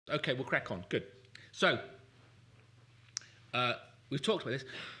Okay, we'll crack on. Good. So, we've talked about this.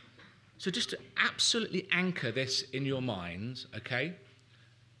 So just to absolutely anchor this in your minds, okay?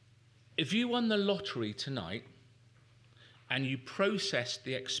 If you won the lottery tonight and you processed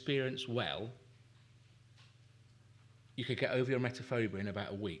the experience well, you could get over your emetophobia in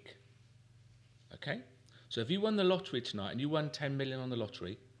about a week. Okay? So if you won the lottery tonight and you won 10 million on the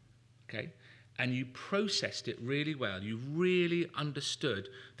lottery, okay, and you processed it really well, you really understood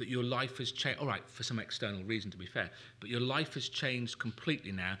that your life has changed, all right, for some external reason to be fair, but your life has changed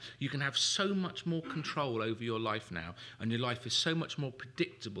completely now. You can have so much more control over your life now, and your life is so much more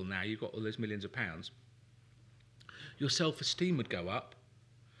predictable now. You've got all those millions of pounds. Your self-esteem would go up,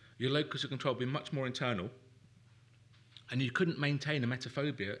 your locus of control would be much more internal, and you couldn't maintain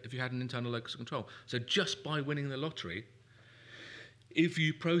emetophobia if you had an internal locus of control. So just by winning the lottery, if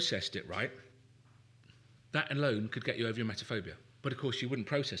you processed it right, that alone could get you over your emetophobia. But of course you wouldn't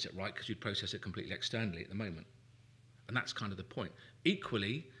process it right because you'd process it completely externally at the moment. And that's kind of the point.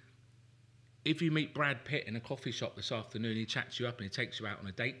 Equally, if you meet Brad Pitt in a coffee shop this afternoon, he chats you up and he takes you out on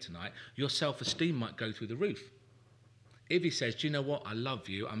a date tonight, your self-esteem might go through the roof. If he says, do you know what, I love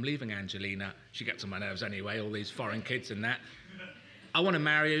you, I'm leaving Angelina, she gets on my nerves anyway, all these foreign kids and that, I want to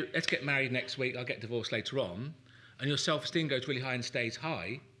marry you, let's get married next week, I'll get divorced later on, and your self-esteem goes really high and stays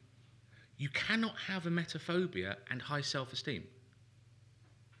high, you cannot have emetophobia and high self-esteem.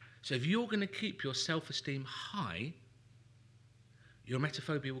 So if you're going to keep your self-esteem high, your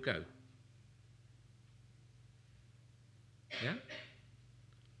emetophobia will go. Yeah?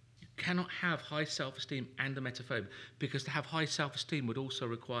 Cannot have high self-esteem and emetophobia, because to have high self-esteem would also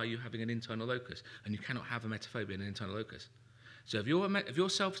require you having an internal locus, and you cannot have emetophobia in an internal locus. So if your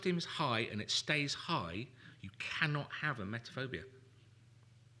self-esteem is high and it stays high, you cannot have emetophobia.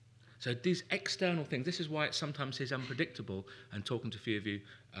 So these external things, this is why it sometimes is unpredictable, and talking to a few of you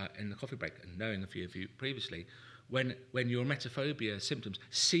in the coffee break and knowing a few of you previously, when your emetophobia symptoms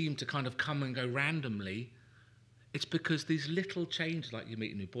seem to kind of come and go randomly, it's because these little changes, like you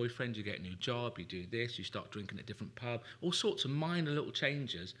meet a new boyfriend, you get a new job, you do this, you start drinking at a different pub, all sorts of minor little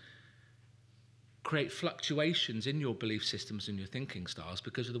changes create fluctuations in your belief systems and your thinking styles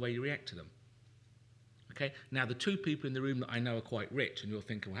because of the way you react to them. Okay? Now, the two people in the room that I know are quite rich, and you're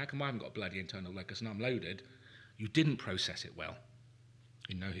thinking, well, how come I haven't got a bloody internal locus and I'm loaded? You didn't process it well.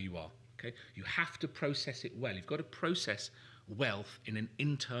 You know who you are. Okay? You have to process it well. You've got to process wealth in an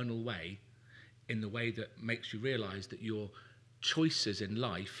internal way, in the way that makes you realise that your choices in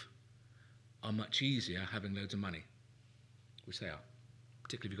life are much easier having loads of money, which they are,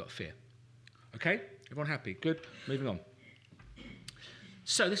 particularly if you've got fear. Okay? Everyone happy? Good? Moving on.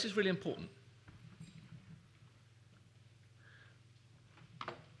 So this is really important.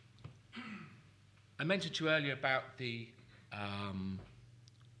 I mentioned to you earlier about the,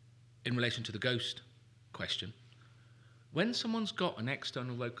 in relation to the ghost question. When someone's got an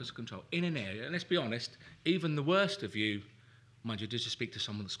external locus of control in an area, and let's be honest, even the worst of you, mind you, did you speak to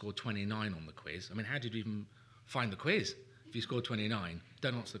someone that scored 29 on the quiz? I mean, how did you even find the quiz if you scored 29?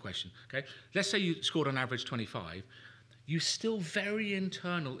 Don't answer the question, okay? Let's say you scored on average 25. You're still very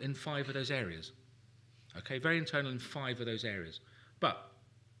internal in 5 of those areas, okay? Very internal in 5 of those areas. But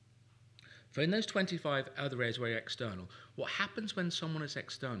for in those 25 other areas where you're external, what happens when someone is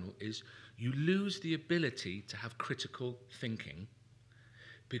external is you lose the ability to have critical thinking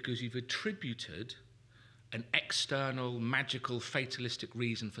because you've attributed an external, magical, fatalistic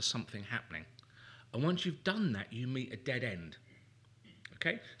reason for something happening. And once you've done that, you meet a dead end.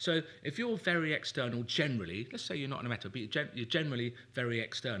 Okay? So if you're very external generally, let's say you're not an emeto, but you're generally very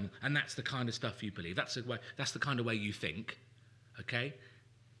external, and that's the kind of stuff you believe, that's the kind of way you think, okay?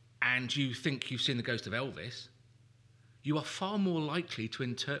 And you think you've seen the ghost of Elvis, you are far more likely to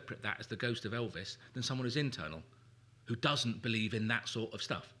interpret that as the ghost of Elvis than someone who's internal, who doesn't believe in that sort of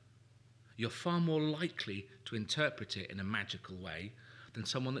stuff. You're far more likely to interpret it in a magical way than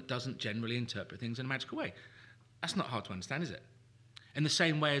someone that doesn't generally interpret things in a magical way. That's not hard to understand, is it? In the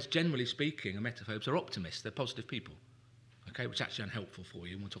same way as, generally speaking, emetophobes are optimists, they're positive people, okay, which is actually unhelpful for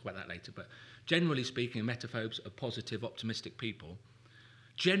you, and we'll talk about that later. But generally speaking, emetophobes are positive, optimistic people.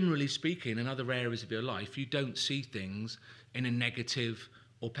 Generally speaking, in other areas of your life, you don't see things in a negative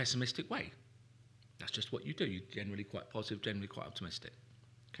or pessimistic way. That's just what you do. You're generally quite positive, generally quite optimistic.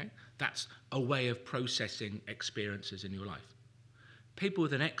 Okay? That's a way of processing experiences in your life. People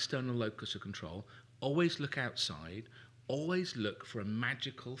with an external locus of control always look outside, always look for a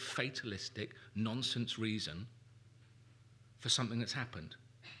magical, fatalistic, nonsense reason for something that's happened.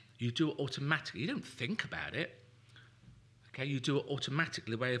 You do it automatically. You don't think about it. Okay, you do it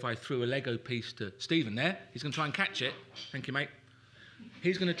automatically. The way if I threw a Lego piece to Stephen there, he's going to try and catch it. Thank you, mate.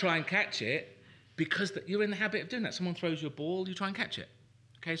 He's going to try and catch it because you're in the habit of doing that. Someone throws you a ball, you try and catch it.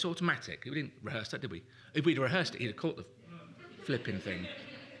 Okay, it's automatic. We didn't rehearse that, did we? If we'd rehearsed it, he'd have caught the flipping thing.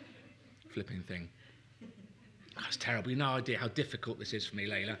 That's terrible. You have no idea how difficult this is for me,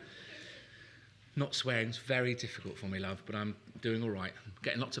 Layla. Not swearing is very difficult for me, love, but I'm doing all right. I'm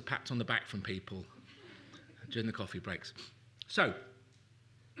getting lots of pats on the back from people during the coffee breaks. So,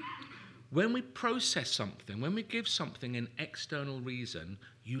 when we process something, when we give something an external reason,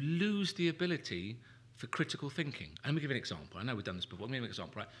 you lose the ability for critical thinking. And let me give you an example. I know we've done this before. Let me give you an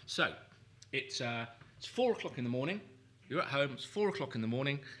example, right? So, it's 4 o'clock in the morning. You're at home. It's 4 o'clock in the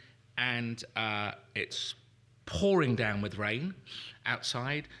morning, and it's pouring down with rain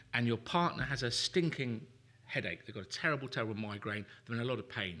outside, and your partner has a stinking headache. They've got a terrible, terrible migraine. They're in a lot of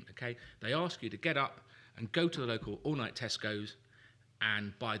pain, okay? They ask you to get up and go to the local all-night Tesco's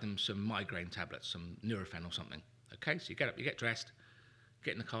and buy them some migraine tablets, some Nurofen or something, okay? So you get up, you get dressed,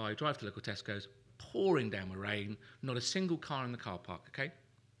 get in the car, you drive to the local Tesco's, pouring down with rain, not a single car in the car park, okay?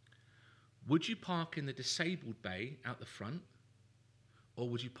 Would you park in the disabled bay out the front, or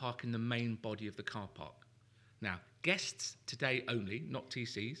would you park in the main body of the car park? Now, guests today only, not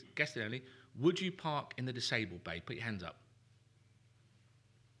TCs, guests only, would you park in the disabled bay? Put your hands up.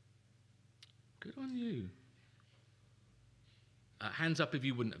 Good on you. Hands up if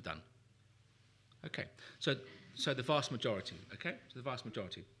you wouldn't have done. Okay, so the vast majority, okay? So the vast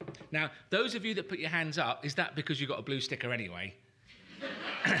majority. Now, those of you that put your hands up, is that because you've got a blue sticker anyway?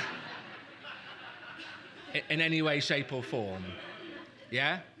 In any way, shape or form?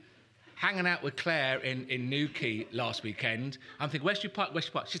 Yeah? Hanging out with Claire in Newquay last weekend, I'm thinking, where's your park? Where's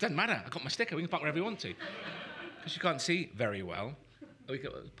your park? She said, doesn't matter, I've got my sticker, we can park wherever we want to. Because you can't see very well. We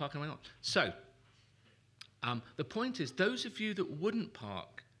can park anywhere we want. So, the point is, those of you that wouldn't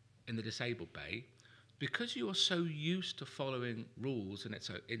park in the disabled bay, because you are so used to following rules, and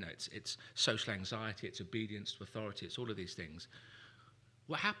it's social anxiety, it's obedience to authority, it's all of these things,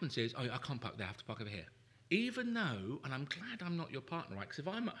 what happens is, oh, I can't park there, I have to park over here. Even though, and I'm glad I'm not your partner, right? Because if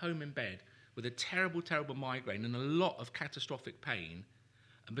I'm at home in bed with a terrible, terrible migraine and a lot of catastrophic pain,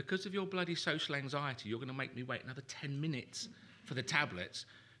 and because of your bloody social anxiety, you're going to make me wait another 10 minutes for the tablets,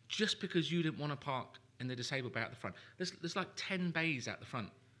 just because you didn't want to park in the disabled bay out the front. There's like 10 bays out the front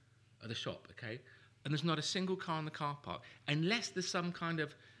of the shop, okay? And there's not a single car in the car park, unless there's some kind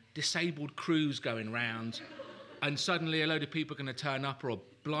of disabled cruise going round, and suddenly a load of people are going to turn up, or a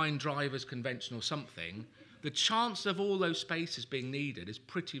blind driver's convention or something. The chance of all those spaces being needed is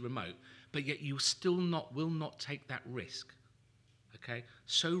pretty remote, but yet you still will not take that risk, okay?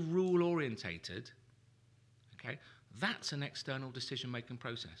 So rule-orientated, okay? That's an external decision-making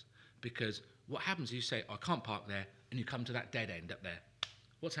process, because what happens is you say, oh, I can't park there, and you come to that dead end up there.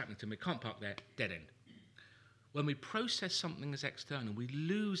 What's happening to me? Can't park there, dead end. When we process something as external, we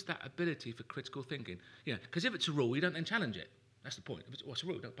lose that ability for critical thinking. You know, because if it's a rule, you don't then challenge it. That's the point. If it's, what's a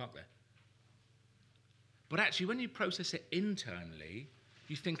rule? Don't park there. But actually, when you process it internally,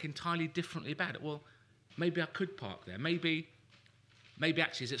 you think entirely differently about it. Well, maybe I could park there. Maybe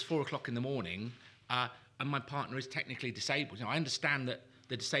actually, as it's 4 o'clock in the morning, and my partner is technically disabled. You know, I understand that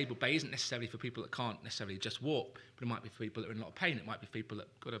the disabled bay isn't necessarily for people that can't necessarily just walk, but it might be for people that are in a lot of pain. It might be for people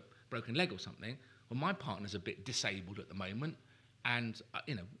that got a broken leg or something. Well, my partner's a bit disabled at the moment, and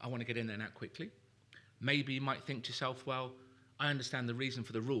I want to get in there and out quickly. Maybe you might think to yourself, well, I understand the reason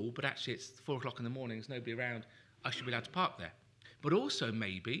for the rule, but actually it's 4 o'clock in the morning, there's nobody around, I should be allowed to park there. But also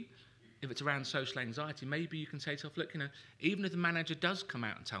maybe, if it's around social anxiety, maybe you can say to yourself, look, even if the manager does come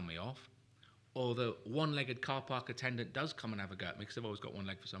out and tell me off, or the one-legged car park attendant does come and have a go at me, because I've always got one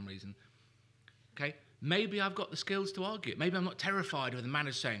leg for some reason, okay, maybe I've got the skills to argue it. Maybe I'm not terrified of the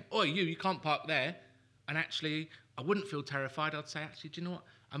manager saying, oh, you can't park there. And actually, I wouldn't feel terrified. I'd say, actually, do you know what?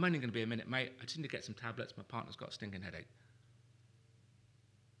 I'm only going to be a minute, mate. I just need to get some tablets. My partner's got a stinking headache.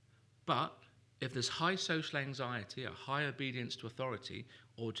 But if there's high social anxiety, a high obedience to authority,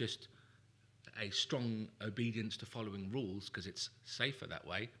 or just a strong obedience to following rules because it's safer that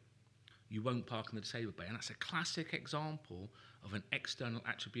way, you won't park in the disabled bay. And that's a classic example of an external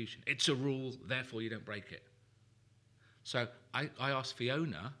attribution. It's a rule, therefore you don't break it. So I asked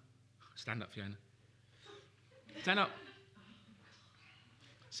Fiona, stand up, Fiona. Stand up.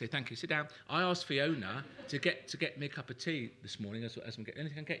 Say thank you. Sit down. I asked Fiona to get me a cup of tea this morning. As I'm getting,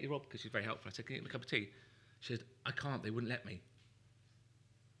 anything I can get you, Rob, because she's very helpful. I said, can you get me a cup of tea? She said, I can't. They wouldn't let me.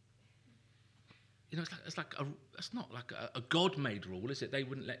 It's not like a God-made rule, is it? They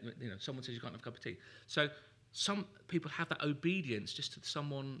wouldn't let someone says you can't have a cup of tea. So some people have that obedience just to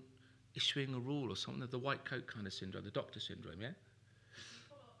someone issuing a rule or something of the white coat kind of syndrome, the doctor syndrome, yeah?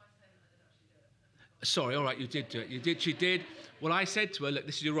 Sorry, all right, you did do it. She did. Well, I said to her, look,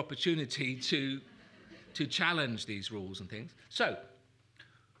 this is your opportunity to challenge these rules and things. So,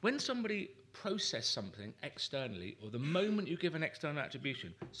 when somebody process something externally, or the moment you give an external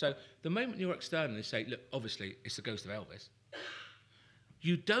attribution, so the moment you're externally say, look, obviously it's the ghost of Elvis,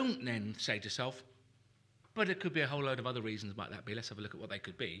 you don't then say to yourself, but it could be a whole load of other reasons might that be. Let's have a look at what they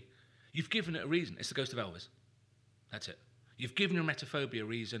could be. You've given it a reason. It's the ghost of Elvis. That's it. You've given your emetophobia a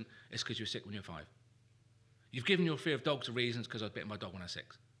reason. It's because you were sick when you were 5. You've given your fear of dogs a reason. It's because I was bitten by a dog when I was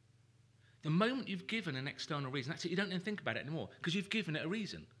 6. The moment you've given an external reason, that's it. You don't even think about it anymore because you've given it a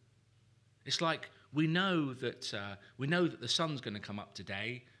reason. It's like we know that the sun's going to come up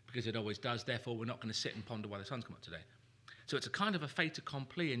today because it always does. Therefore, we're not going to sit and ponder why the sun's come up today. So it's a kind of a fait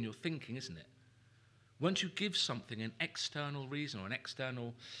accompli in your thinking, isn't it? Once you give something an external reason or an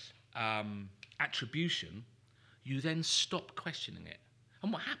external attribution, you then stop questioning it.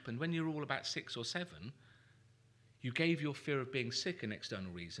 And what happened when you were all about 6 or 7, you gave your fear of being sick an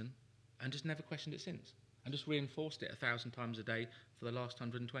external reason and just never questioned it since, and just reinforced it 1,000 times a day for the last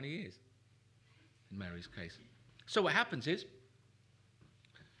 120 years, in Mary's case. So what happens is,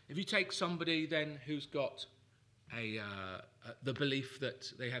 if you take somebody then who's got the belief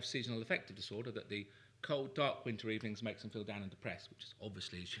that they have seasonal affective disorder, that the cold, dark winter evenings makes them feel down and depressed, which is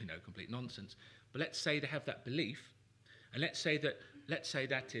obviously, as you know, complete nonsense. But let's say they have that belief, and let's say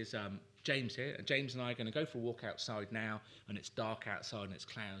that is James here, and James and I are going to go for a walk outside now, and it's dark outside, and it's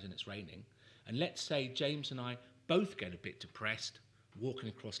clouds, and it's raining. And let's say James and I both get a bit depressed walking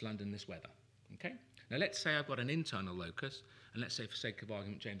across London this weather. Okay? Now let's say I've got an internal locus, and let's say for sake of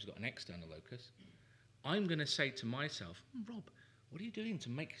argument James has got an external locus. I'm going to say to myself, Rob, what are you doing to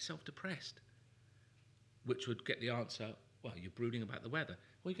make yourself depressed? Which would get the answer, well, you're brooding about the weather.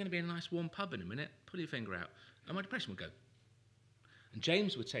 Well, you're going to be in a nice warm pub in a minute, pull your finger out, and my depression would go. And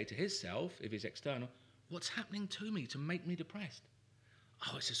James would say to himself, if he's external, what's happening to me to make me depressed?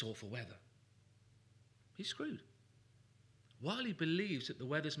 Oh, it's this awful weather. He's screwed. While he believes that the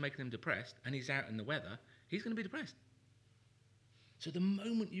weather's making him depressed, and he's out in the weather, he's going to be depressed. So the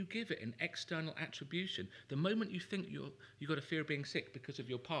moment you give it an external attribution, the moment you think you've got a fear of being sick because of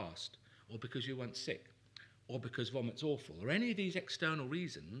your past, or because you weren't sick, or because vomit's awful, or any of these external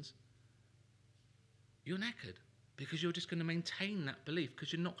reasons, you're knackered because you're just going to maintain that belief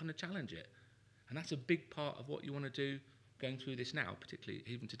because you're not going to challenge it. And that's a big part of what you want to do going through this now, particularly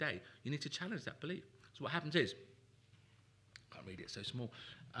even today. You need to challenge that belief. So what happens is, I can't read it, it's so small.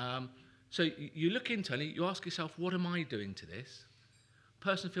 So you look internally, you ask yourself, what am I doing to this?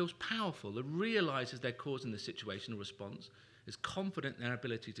 Person feels powerful, that realises they're causing the situation or response, is confident in their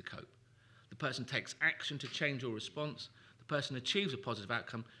ability to cope. The person takes action to change your response. The person achieves a positive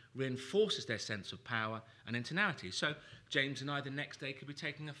outcome, reinforces their sense of power and internality. So James and I the next day could be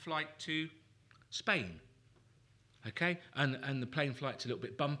taking a flight to Spain, okay? And the plane flight's a little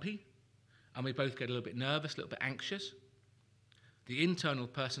bit bumpy, and we both get a little bit nervous, a little bit anxious. The internal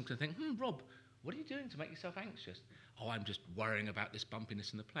person can think, Rob, what are you doing to make yourself anxious? Oh, I'm just worrying about this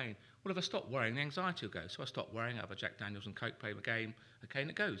bumpiness in the plane. Well, if I stop worrying, the anxiety will go. So I stop worrying, I have a Jack Daniels and Coke, play the game, okay, and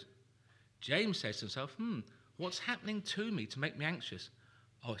it goes. James says to himself, what's happening to me to make me anxious?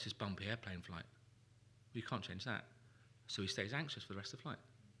 Oh, it's this bumpy airplane flight. Well, you can't change that. So he stays anxious for the rest of the flight.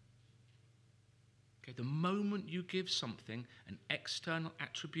 Okay, the moment you give something an external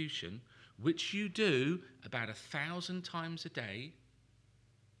attribution, which you do about 1,000 times a day,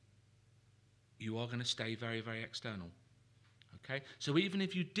 you are going to stay very, very external. Okay? So even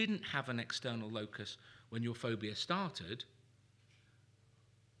if you didn't have an external locus when your phobia started,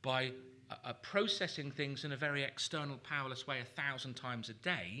 by processing things in a very external, powerless way 1,000 times a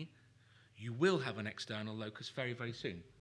day, you will have an external locus very, very soon.